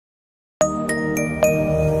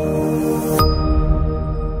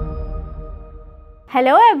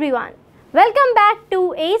Hello everyone, welcome back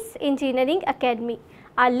to ACE Engineering Academy,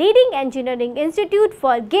 our leading engineering institute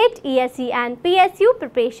for GATE, ESE and PSU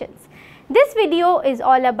preparations. This video is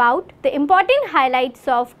all about the important highlights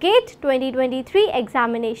of GATE 2023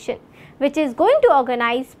 examination, which is going to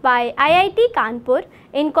organize by IIT Kanpur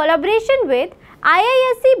in collaboration with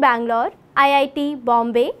IISc Bangalore, IIT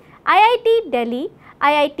Bombay, IIT Delhi,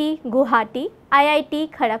 IIT Guwahati,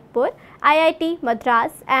 IIT Kharagpur, IIT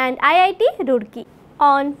Madras and IIT Roorkee.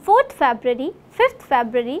 On 4th February, 5th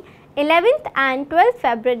February, 11th and 12th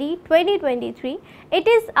February 2023, it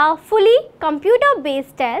is a fully computer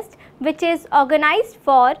based test which is organized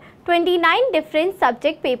for 29 different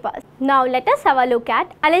subject papers. Now let us have a look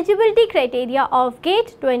at eligibility criteria of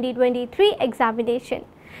GATE 2023 examination.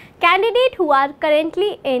 Candidates who are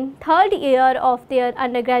currently in third year of their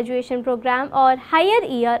undergraduate program or higher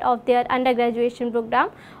year of their undergraduate program,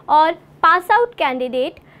 or pass out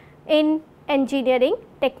candidate in engineering,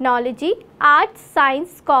 technology, arts,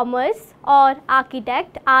 science, commerce or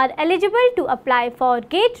architect are eligible to apply for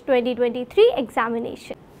GATE 2023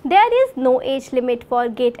 examination. There is no age limit for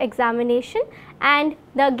GATE examination and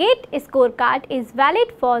the GATE scorecard is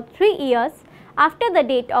valid for 3 years after the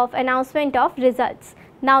date of announcement of results.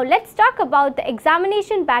 Now let's talk about the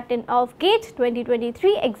examination pattern of GATE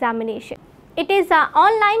 2023 examination. It is an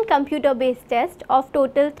online computer based test of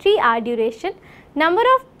total 3-hour duration. Number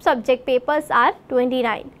of subject papers are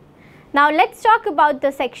 29. Now let's talk about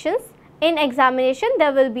the sections. In examination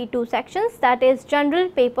there will be 2 sections, that is general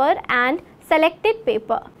paper and selected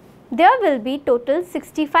paper. There will be total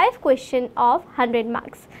 65 questions of 100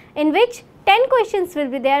 marks, in which 10 questions will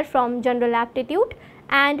be there from general aptitude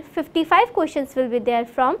and 55 questions will be there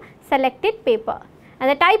from selected paper.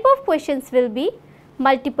 And the type of questions will be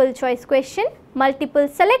multiple choice question, multiple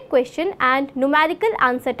select question and numerical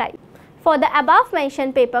answer type. For the above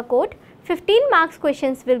mentioned paper code, 15 marks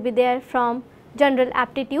questions will be there from general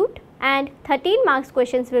aptitude and 13 marks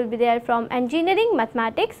questions will be there from engineering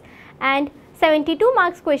mathematics and 72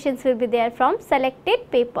 marks questions will be there from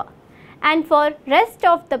selected paper. And for rest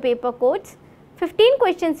of the paper codes, 15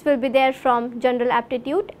 questions will be there from general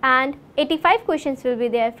aptitude and 85 questions will be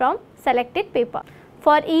there from selected paper.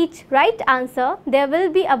 For each right answer, there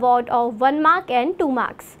will be award of 1 mark and 2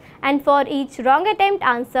 marks. And for each wrong attempt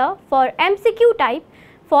answer, for MCQ type,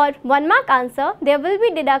 for 1 mark answer, there will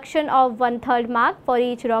be deduction of 1/3 mark for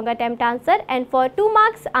each wrong attempt answer, and for 2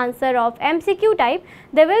 marks answer of MCQ type,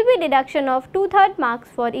 there will be deduction of 2/3 marks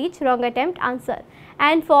for each wrong attempt answer.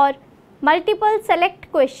 And for multiple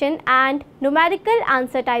select question and numerical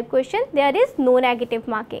answer type question, there is no negative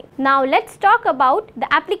marking. Now let's talk about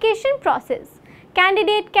the application process.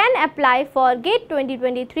 Candidate can apply for GATE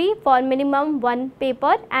 2023 for minimum 1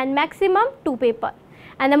 paper and maximum 2 paper,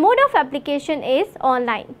 and the mode of application is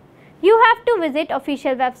online. You have to visit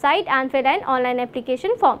official website and fill an online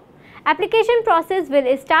application form. Application process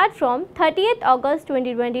will start from 30th August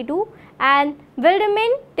 2022 and will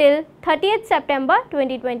remain till 30th September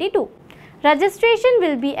 2022. Registration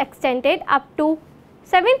will be extended up to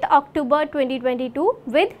 7th October 2022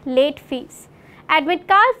 with late fees. Admit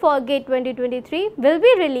card for GATE 2023 will be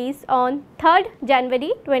released on 3rd January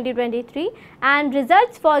 2023 and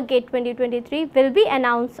results for GATE 2023 will be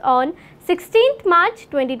announced on 16th March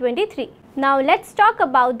 2023. Now let's talk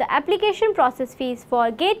about the application process fees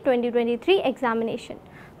for GATE 2023 examination.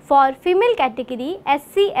 For female category,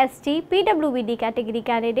 SC, ST, PWBD category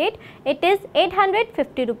candidate, it is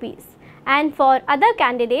 850 rupees. And for other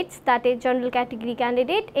candidates, that is general category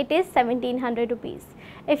candidate, it is 1700 rupees.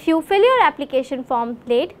 If you fill your application form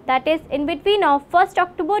late, that is in between of 1st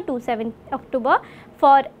October to 7th October,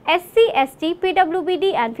 for SC, ST,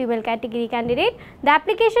 PWBD and female category candidate, the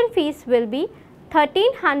application fees will be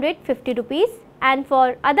 1350 rupees, and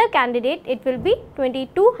for other candidate it will be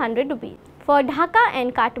 2200 rupees. For Dhaka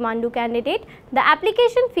and Kathmandu candidate, the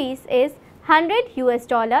application fees is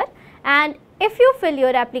 $100 and if you fill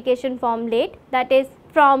your application form late, that is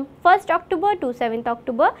from 1st October to 7th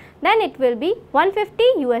October, then it will be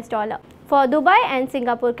 $150. For Dubai and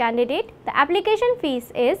Singapore candidate, the application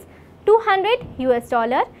fees is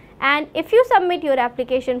 $200 and if you submit your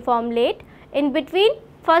application form late in between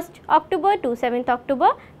 1st October to 7th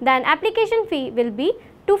October, then application fee will be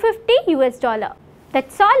 $250.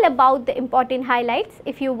 That's all about the important highlights.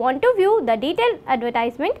 If you want to view the detailed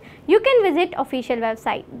advertisement, you can visit official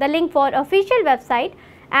website. The link for official website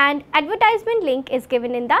and advertisement link is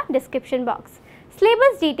given in the description box.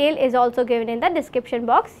 Syllabus detail is also given in the description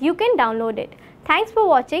box. You can download it. Thanks for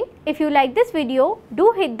watching. If you like this video,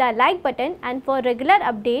 do hit the like button, and for regular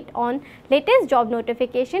update on latest job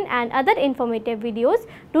notification and other informative videos,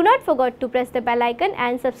 do not forget to press the bell icon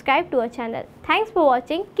and subscribe to our channel. Thanks for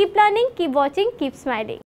watching. Keep learning, keep watching, keep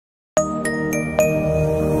smiling.